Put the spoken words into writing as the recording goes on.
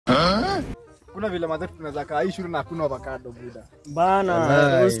Kuna vile madhari tunaweza kaa hii shule na hakuna avocado buda.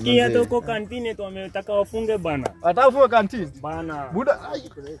 Bana, usikia hata uko kantini tu wametaka wafunge bana. Atafunga kantini? Bana. Buda,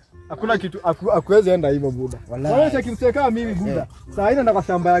 hakuna kitu akuweze enda hivyo buda. Wewe chakimseka mimi buda. Sasa inaenda kwa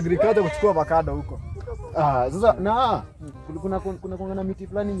shamba ya agriculture kuchukua avocado huko. Sasa na kuna miti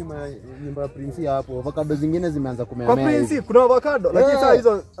fulani nyumba ya Prince hapo. Avocado zingine zimeanza kumea. Kwa Prince kuna avocado lakini sasa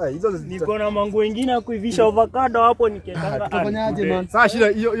hizo niko na mangu wengine ya kuivisha avocado hapo nikiendanga. Tutafanyaje man? Sasa shida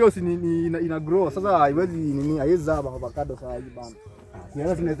hiyo si ina grow. Sasa haiwezi nini haiwezi zaba avocado sasa hivi bana.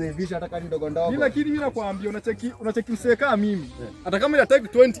 Sasa tunaweza ivisha hata kani ndogo ndogo. Lakini mimi nakwambia unacheki mseka mimi. Hata kama ina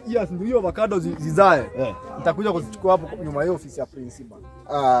take 20 years ndio hiyo avocado zizae. Nitakuja kuzichukua hapo nyuma ya ofisi ya principal.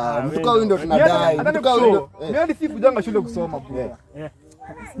 Mtu kwa window tunadai. Mtu kwa window. Mimi hadi sikujanga shule kusoma bwana.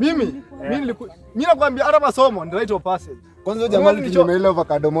 Mimi nakwambia hata masomo ndio right of passage. Kwanza jamaa tulichoma ile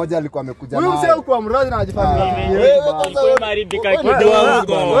avocado moja alikuwa amekuja nayo. Huyu msee kwa mradi na anajifanya. Wewe maridika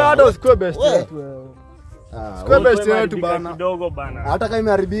kidogo. Wewe hata usikue best yetu wewe. Sikue best yetu bana. Kidogo bana. Hata kama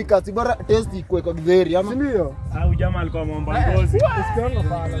imeharibika si bora test ikuwe kwa githeri ama. Si ndio? Au jamaa alikuwa ameomba ngozi. Usikiona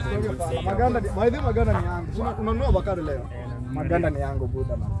pala. Maganda ni yangu. Unanunua avocado leo. Maganda ni yangu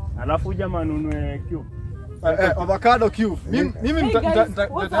buda bana. Alafu jamaa anunue cube. Avocado cube. Mimi nita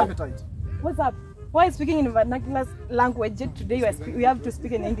appetite. What's up? Why speaking in vernacular language today? We have to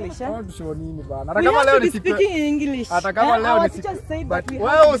speak in English. Show nini bana? Hata kama leo ni speaking in English. Hata kama leo ni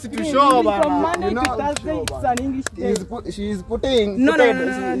wewe usitushow bana. From Monday to Thursday it's an English day. She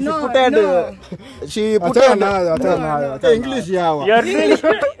put English yawa. You're doing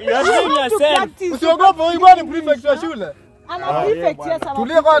yourself. Usiogope wewe bwana prefect wa shule. Ana prefect yes.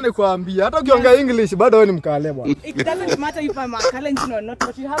 Tulia kwa nikwambia hata ukiongea English bado wewe ni mkale bwana. It doesn't matter if I'm a Kalenjin or not,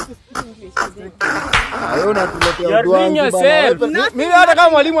 but you have to speak English. Wewe unatuletea You're doing yourself. Mimi hata kama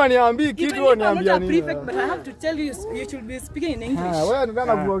mwalimu aniambii kitu wewe niambia nini. But I have to tell you should be speaking in English. Wewe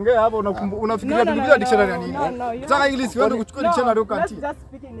ndio kuongea hapo unafikiria tukuja dictionary ya nini? Sasa English wewe kuchukua dictionary huko kanti. Just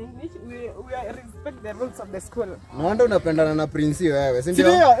speak in English. We respect the rules of the school. Ndio unapendana na Prince wewe, si ndio?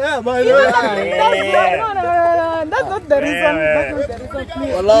 By the way. That's not the reason.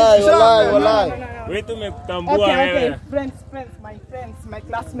 Wallahi. Wewe tumekutambua wewe. Friends, my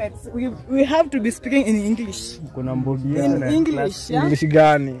classmates. We have to be speaking in English. Kuna mbogi in English. English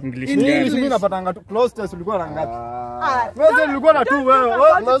gani? English mimi napatanga tu close test ulikuwa na ngapi? Wewe ulikuwa na tu wewe.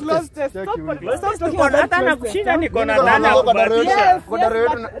 Close test. Stop hata na kushinda niko na dana kubatisha.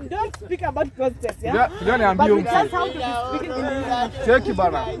 Don't speak about close test, yeah? Ndio niambie huko. Cheki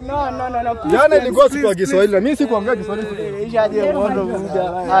bana. No. Jana ilikuwa siku ya Kiswahili. Mimi sikuongea Kiswahili. Ishaje mondo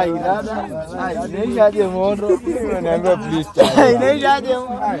muda. Hai dada. Ishaje mondo. Niambia please. Ishaje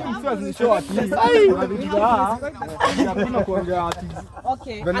mondo. Sasa ni show ati.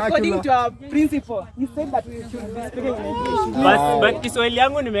 Okay. According to our principal, he said that we should be speaking in English. But Kiswahili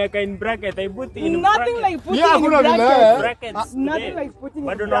yangu nimeweka in bracket. I put in nothing like putting in brackets. Nothing like putting in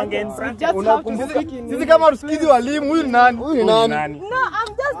bado naongea in bracket. Just have to speak in sisi kama tusikizi walimu huyu ni nani? No, I'm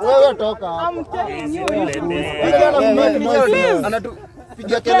just wewe toka. I'm telling you.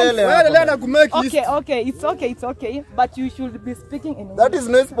 Anatupigia kelele. Wewe leo na kumake Okay, it's okay, but you should be speaking in English. That is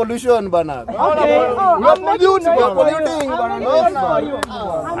noise pollution bana. Okay. I'm polluting bana. I'm making noise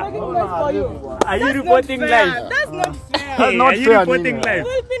for you. Are you reporting live? That's not fair. That's not fair. Reporting live.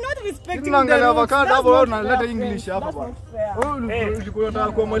 We'll be not respecting tunaangalia avocado hapo wewe unaleta English hapa That's bwana. not fair. Wewe ulikuwa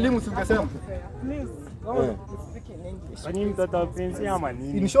unataka kuwa mwalimu usingesema. Please, speak in English. Kwani mtoto wa Prince ama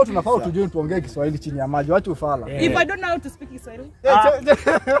nini? In short tunafaa tujue tuongee Kiswahili chini ya maji, acha ufala. If I don't know how to speak Kiswahili.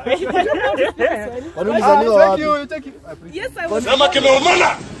 Yes, I was. Kama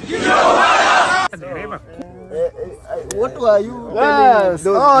kimeumana. What are you? Yes.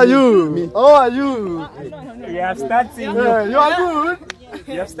 How are you? How are you? You have started seeing you. You are good.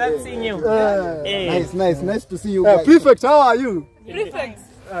 You have started seeing you. Nice to see you guys. Prefect, how are you? Prefect.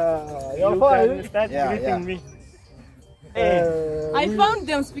 You're fine. Start greeting me. I found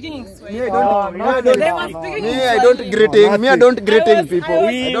them speaking in Swahili. They were speaking in I don't greeting. Me, I don't greeting people.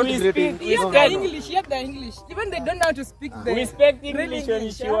 I don't greeting. Yep, the English. Even they don't know how to speak the. We speak English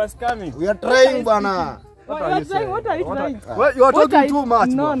when she was coming. We are trying, bana. What are you trying? Well, you are talking too much.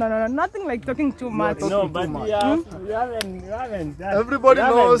 No, nothing like talking too much. No, but you haven't done. Everybody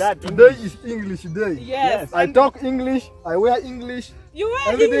knows today is English day. Yes. I talk English, I wear English. You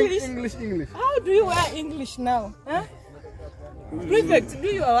wear everything English? How do you wear English now? Huh? Prefect, do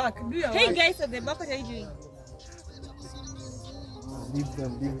your work. Hey guys at the back, what are you doing? Leave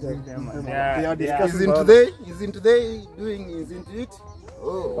them. Yeah, They are Isn't today doing? Isn't it?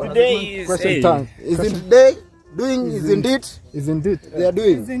 Today is question time. Isn't today? Doing isn't it? Isn't it? They are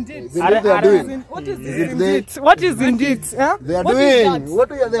doing. Isn't it? Isn't it they are doing? What is Isn't it? What is it? Huh? They are What is doing. that?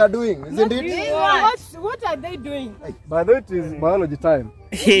 What are they are doing? Isn't it? What are they doing? By the way, it is biology time.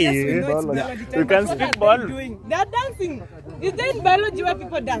 Yes, we Hey, know it's biology time, you but can what speak are they ball. doing? They are dancing. Is there in biology where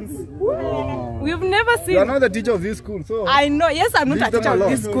people dance? We've never You are seen. not the teacher of this school, so I know. Yes, I'm not Leave a them teacher of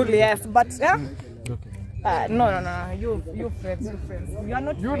alone. this school. Yes, but no. You friends. You are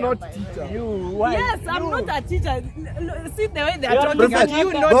not. you're fair. not teacher. you, why? Yes, I'm not a teacher. See the way they are You're talking. Prefect, And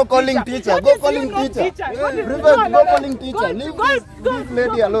you not go calling teacher. What Go is you calling not teacher. What is- Prefect, go calling teacher. Leave go- this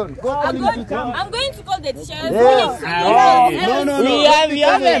lady alone. Go calling teacher. I'm going to call the teacher. Yes. Oh, No. we have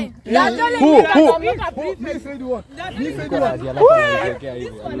Who? Me said what?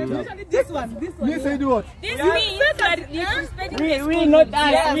 This one. Me said what? This means that disrespecting we not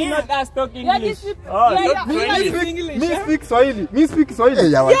us. We not us talk English. Oh, not Me Swahili. speak Swahili. Me speak Swahili.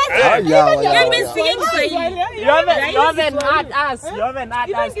 You have been Yeah. speaking Swahili. You haven't had us. You haven't had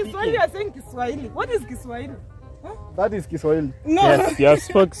Even us Kiswahili, speaking. you are saying Kiswahili. What is Kiswahili? That is Kiswahili. No. Yes, you have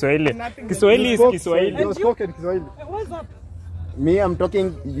spoke Swahili. Nothing. Kiswahili is You Kiswahili. spoken Kiswahili. What's up? Me, I'm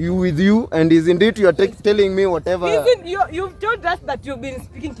talking you with you, and isn't it you are telling me whatever? Listen, you've told us that you've been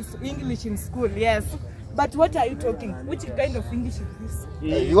speaking English in school, yes. But what are you talking? Which kind of English is this?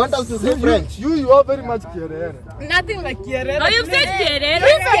 You want us to say French? You are very much Kierere. Nothing like Kierere. Oh, you've said Kierere.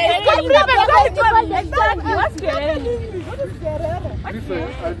 What's Kierere? What is Kierere? Listen,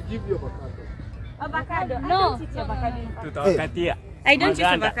 I'll give you a avocado. Avocado. No. Tutawakatia. I don't eat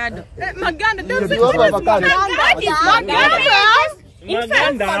Maganda. avocado. Maganda. Don't say You have what is avocado. Maganda. That is Maganda.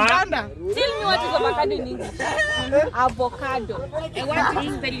 Maganda. Maganda. Tell me what is avocado in English. Avocado. I want you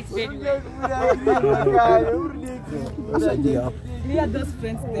to spell it very well. We are those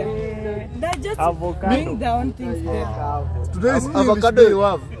friends there. They're just Avocado. doing their own things there. Today is Avocado you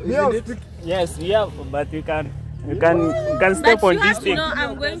have. Me, I'll Isn't it? speak. Yes, we have, but you can step But on you this have to thing. know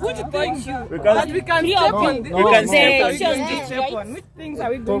I'm going to report you. But we can step on. You can step on They this. should Step on. Which things are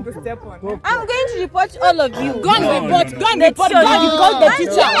we going to step on? I'm going to report all of you. Go and report. Go and report. Sure. Go and call the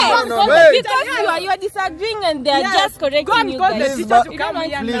teacher. Yes, No, wait. because you are disagreeing and they are just Go correcting and you call the guys. teacher to Please, come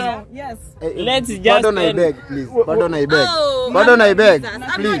here please. now. Yes. Let's just Pardon, I end. beg, please. Pardon, I beg. Oh, Pardon, I beg. Jesus. I'm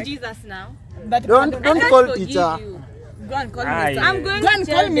not Please. Jesus now. But Don't I can't call forgive teacher. you. go and call Aye. Mr. I'm going Go and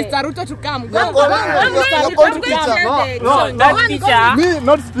to call tell Mr. them. Ruto to come. Go You're and calling- call I'm you're going calling to teacher. tell No. them. No, that teacher. Me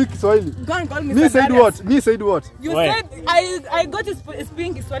not speak Swahili. Go and call Mr. Me said Darius. what? Me said what? You Wait. said I got to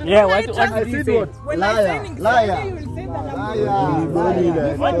speak Kiswahili. Yeah, When what- I what I did he said say? what? When I Liar, say in liar. Kiswahili, you will say that I'm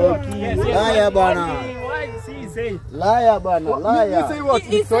Yes, yes. Liar, bana. What is he saying? Liar, bana. Me say Liar. what?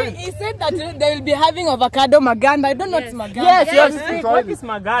 He said that they will be having avocado maganda. I don't know what's maganda. Yes, you are Yes. saying what is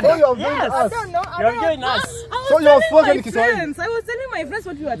Maganda? Oh, you have joined Yes. I us. don't know. You have joined us. So you have spoken my Kiswahili. friends. I was telling my friends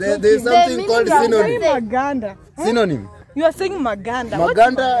what you are talking There's something called You are saying synonym. maganda. Synonym. You are saying maganda. What's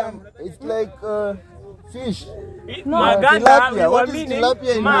Maganda, it's like fish. Maganda, tilapia. we What were is meaning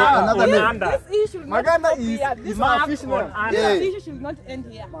tilapia in ma- another name? Maganda. This issue should not Maganda stop here. is This a fish name. Maganda. Yeah. issue should not end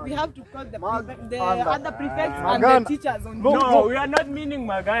here. We have to call the Maganda. other prefects and Maganda. the teachers on No. No, we are not meaning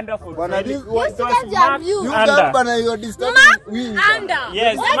Maganda for Bana, Swahili. this what? It was Mark You Anda. guys, bana, you are disturbing we. Anda.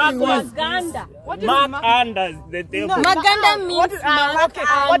 Yes, Mark was Maganda. What is Mark Mark? Anda, the table. No, Maganda what means is Mark?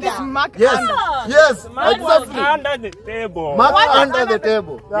 What is Mark? Yes, yes, Mark was exactly. under the table. Mark under the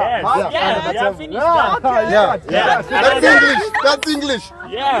table. Yes, Mark yes, under we the have table. finished that. Yeah, Yeah. That's English. That's English.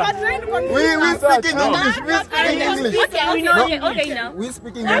 Yeah. We speaking English. We speaking English. Okay, we know it. Okay, now. We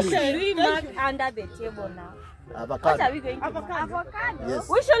speaking English. We mark under the table now. What are Avocado. we going to do? Avocado. Yes.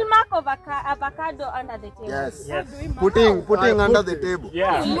 We should mark avocado under the table. Yes. Yes. Putting under the table.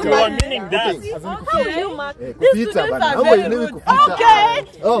 Yeah. We were meaning that. How will you mark? Kuficha bana. are How very you name rude. kuficha?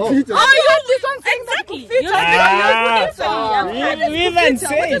 Okay. Oh, Oh, you have this one saying Exactly. that You We even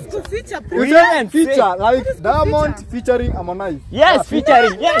say it. Kuficha. You We say even say feature like Diamond featuring Harmonize. Yes,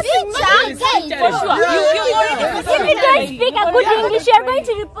 featuring. Yes. for sure. You already If you don't speak a good English, you are going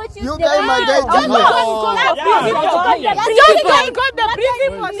to report you. You guys, my guys, Yeah. Just go and call the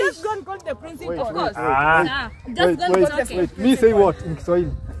principal. Just go and call the principal. Of course. Ah. Wait, wait. Me say what in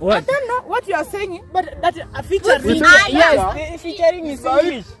Kiswahili? I don't know what you are saying, but that featuring. We say Yes, featuring is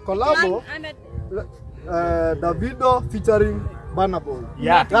like collabo. Davido featuring Burna Boy.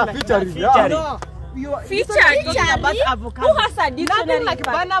 Yeah. Featuring. Featuring. no. You are Featuring. talking about avocado. Who has a Nothing dictionary? like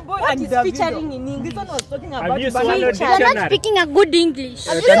but Burna Boy what and is Davido. featuring in English? This one was talking Have about you Burna swallowed Boy. You are not dictionary? speaking a good English.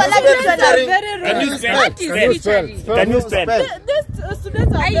 Can you Students are spell? very Can you rude. spell? What is featuring? Can you spell? These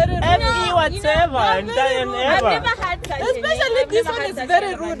students are very rude. Any whatever and very and rude. I've ever. never had such a name. Especially I've this never one had is such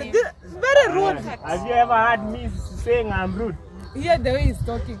very a rude. name. This very rude. Have you ever heard me saying I'm rude? Hear the way he's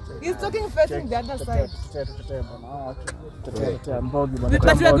talking. He's talking facing the other side.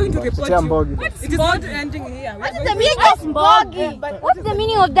 But we are going to report you. It is not ending here. What's the meaning of Mboggy? What's the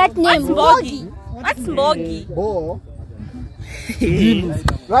meaning of that name? Mboggy. What's Mboggy? Bo.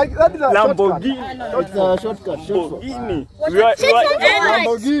 Like that is a Lamborghini. It's a shortcut. Lamborghini.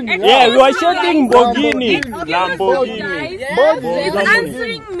 Lamborghini. Yeah, we are shouting Lamborghini. Lamborghini. He's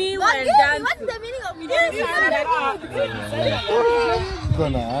answering me well done. What's the meaning of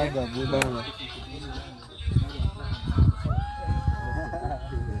Gonna aga buda.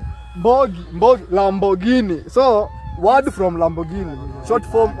 Mboggy, Lamborghini. So, word from Lamborghini. Short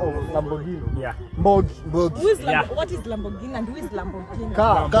form of Lamborghini. Yeah. Mboggy. Who is what is Lamborghini and who is Lamborghini?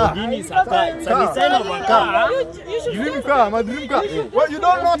 Car. Lamborghini is a car. It's a design of a car. Dream car, my dream car. Well, you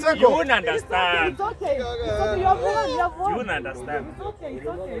don't know You Teko. won't understand. It's okay. It's okay. You have won. You won't understand. It's okay. It's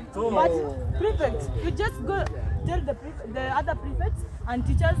okay. But prefect, you just go tell the other prefects and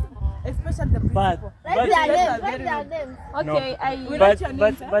teachers, especially the principal. What's their name? Okay,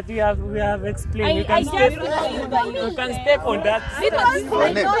 But we have explained. You I can just step. know You can step on that. because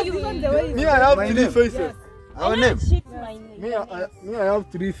I know you want the way. Me, I have three faces. Our name? shit my name. Me, I have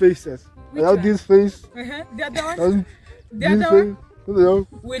three faces. I have this face. The other one. This The other face. one.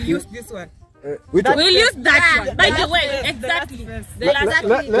 We'll use this one. Which one? We'll use that one. By the way, exactly. The last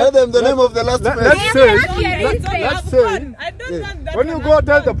Tell them the name of the last Let's person. say, Have say, fun. I don't want that when you one. go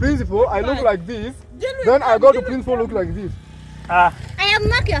tell the principal, I look like this, then I go to principal look like this. I have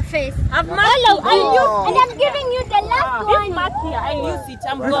marked your face. I've marked you. And I'm giving you the last This one. mark here, I use it.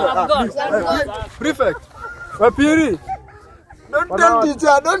 I'm gone. Prefect. Wapiri. Don't tell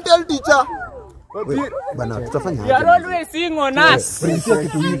teacher. Don't tell teacher. Wapiri. Bana, tutafanya You are always seeing on us. Prince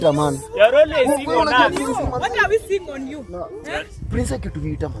akituita man. You are always seeing on us. What are we seeing on you? Prince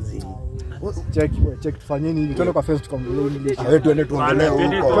akituita manzi. Check tufanyeni hivi. Twende kwa fence tukaongelee English. Wewe tuende tuongelee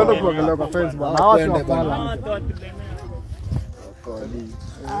huko. Twende kuongelea kwa fence bwana. Hawa si wafala.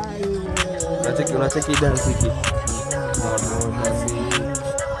 Unacheki dance hiki.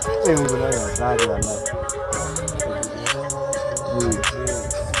 Mungu naye hatari wallahi.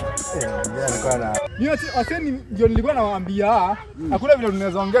 Mimi aseni ndio nilikuwa nawaambia hakuna vile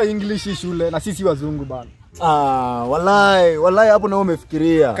tunaweza ongea English shule na sisi wazungu bana. Wallahi hapo nao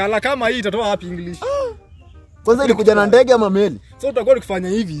umefikiria. Kala kama hii itatoa wapi English? Kwanza ilikuja na ndege ama meli? So tutakuwa tukifanya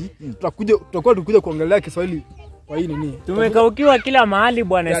hivi, tutakuja kuongelea Kiswahili kwa hii nini? Tumekaukiwa kila mahali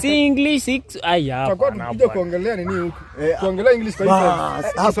bwana. Si English, si tutakuwa tukija kuongelea nini huku? Kuongelea English kwa hii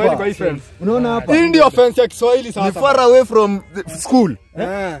Kiswahili kwa hii fence. Unaona hapa? Hii ndio fence ya Kiswahili sasa. Ni far away from the school.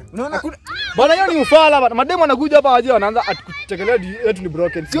 Unaona? Bwana hiyo ni ufala bwana. Mademu anakuja hapa waje wanaanza atukuchekelea yetu ni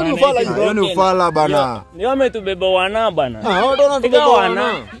broken. Sio ni ufala hiyo. Hiyo ni ufala bana. Ni wametubeba wana bana. Hao ndio wanatubeba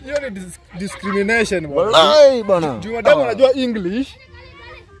wana. Hiyo ni discrimination bwana. Wallahi bana. Juu mademu anajua English.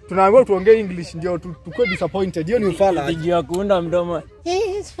 Tunaambiwa tuongee English ndio tukue disappointed. Hiyo ni ufala. Ndio kuunda mdomo.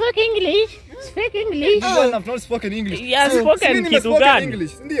 He speak English. Speak English. I have not spoken English. Yes, spoken kitu gani?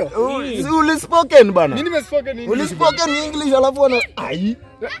 English, ndio. Uli spoken bana. Mimi nimespoken English. Uli spoken English alafu ana ai.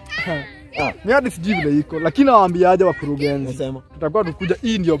 Mimi hadi sijui vile iko, lakini nawaambiaje wakurugenzi. Nasema. Tutakuwa tukuja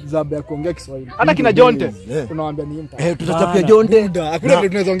hii ndio zabe ya kuongea Kiswahili. Hata kina Jonte tunawaambia ni mta. Tutachapia Jonte. Hakuna vile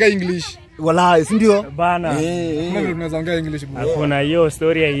tunaweza ongea English. Wallahi, si ndio? Bana. Hakuna vile tunaweza ongea English. Hakuna hiyo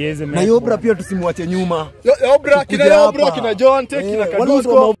story haiwezi. Na Yobra pia tusimwache nyuma. Yobra, kina Jonte, kina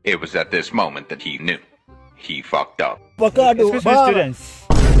Kadusko. It was at this moment that he knew. He fucked up. Avocado. Excuse me, students.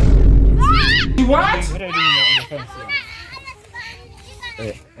 What?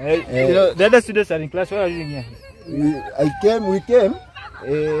 The other students are in class. What are you doing here? We came.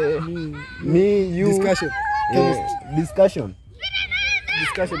 Me, you. Discussion. Discussion.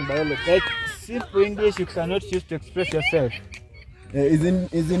 Discussion biology. Like simple English you cannot use to express yourself.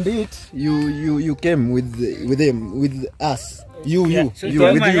 Isn't it you came with them with us? You So you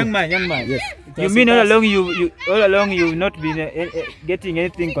young with man, you. young man. Yes. You mean all along you've not been getting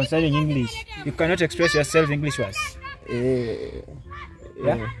anything concerning English. You cannot express yourself English-wise.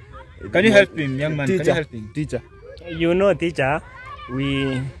 Yeah. Can you help him, young man? Teacher. Can you help him? Teacher. You know, teacher,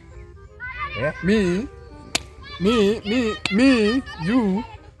 we. Yeah. Me, you,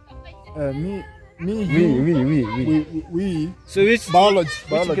 we. So which Biology.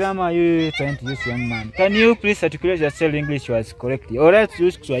 grammar are you trying to use, young man? Can you please articulate yourself English-wise correctly, or else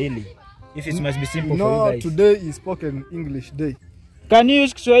use Kiswahili? If it must be simple for No, you guys. today is spoken English day. Can you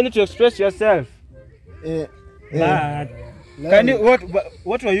use Kiswahili to express yourself? Can you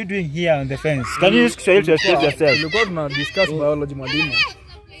what were you doing here on the fence? Can you use Kiswahili to express yourself? Tulikuwa tuna discuss biology mwalimu.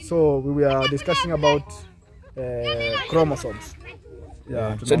 So we were discussing about chromosomes.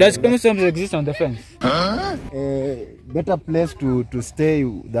 Yeah. So does chromosomes exist on the fence? Better place to stay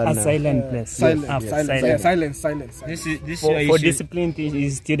than A silent place. Silence. Ah, Silence. This For disciplined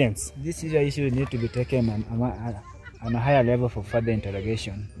students. This is issue need to be taken on a higher level for further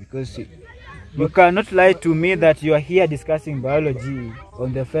interrogation, because you cannot lie to me that you are here discussing biology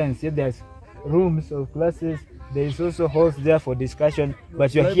on the fence. Yet there's rooms of classes. There is also halls there for discussion,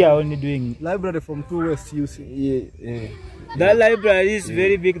 but you are here only doing. Library from 2 West UC. That library is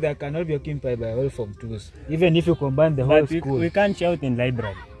very big that cannot be occupied by all Form 2s, even if you combine the whole But school. we can't shout in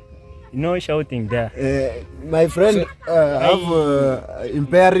library. No shouting there. my friend have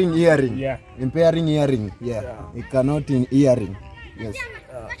impairing hearing. Yeah. Impairing hearing. Yeah. He cannot in hearing. Yes.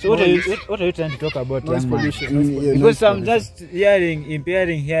 So what are you trying to talk about, Noise young man? pollution. Because I'm just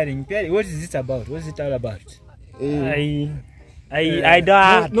impairing hearing. What is it about? What is it all about? I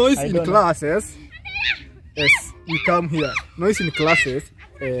don't. Noise I in don't know. classes. Yes, we come here. Noise in classes.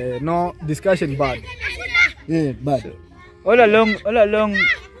 No discussion bad. Yeah, bad. All along,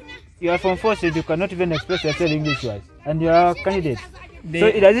 you are from forces. You cannot even express yourself English-wise, and you are a candidate.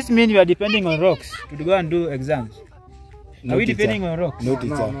 So does this mean you are depending on rocks to go and do exams? No Are we teacher. depending on rocks? No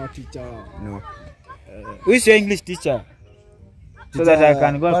teacher. No teacher. No. Who is your English teacher? So that I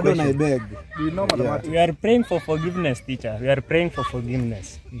can go and Pardon, I question. beg. Do you know mathematics? We are praying for forgiveness, teacher. We are praying for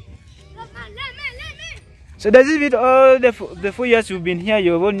forgiveness. So does it mean all the 4 years you've been here,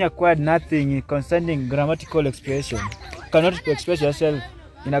 you've only acquired nothing concerning grammatical expression? You cannot express yourself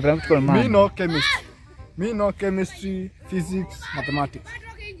in a grammatical manner. Me no chemistry. Me no chemistry, physics, mathematics.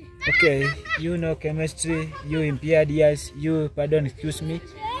 Okay, you know chemistry, you impaired ears, you, pardon, excuse me.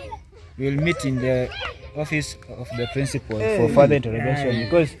 We'll meet in the office of the principal for further interrogation,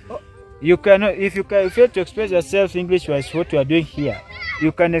 because you cannot, if you fail to express yourself English-wise, what you are doing here,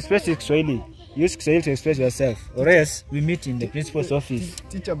 you can express it Swahili. Use Swahili to express yourself, or else we meet in the principal's office.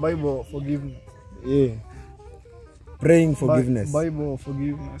 Teacher Bible forgiveness. Yeah. Praying forgiveness. Bible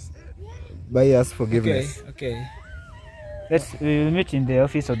forgiveness. By us forgiveness. Okay. We will meet in the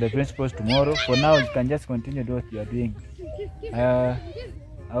office of the principals tomorrow. For now, you can just continue do what you are doing.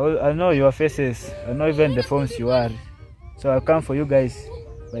 I know your faces. I know even the forms you are. So I'll come for you guys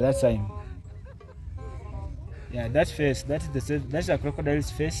by that time. Yeah, that face. That's a crocodile's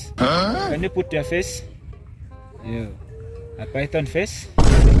face. Can you put your face? Yeah. A python face.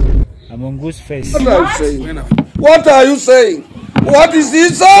 A mongoose face. What are you saying? What are you saying? What is he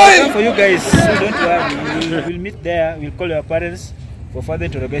saying? I'll come for you guys. So don't worry. We'll meet there. We'll call your parents for further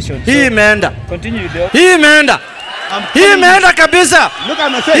interrogation. Hii imeenda. Continue with the Hii imeenda. Hii imeenda kabisa. Look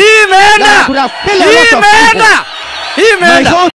at my face. Hii imeenda. Hii imeenda. Hii imeenda.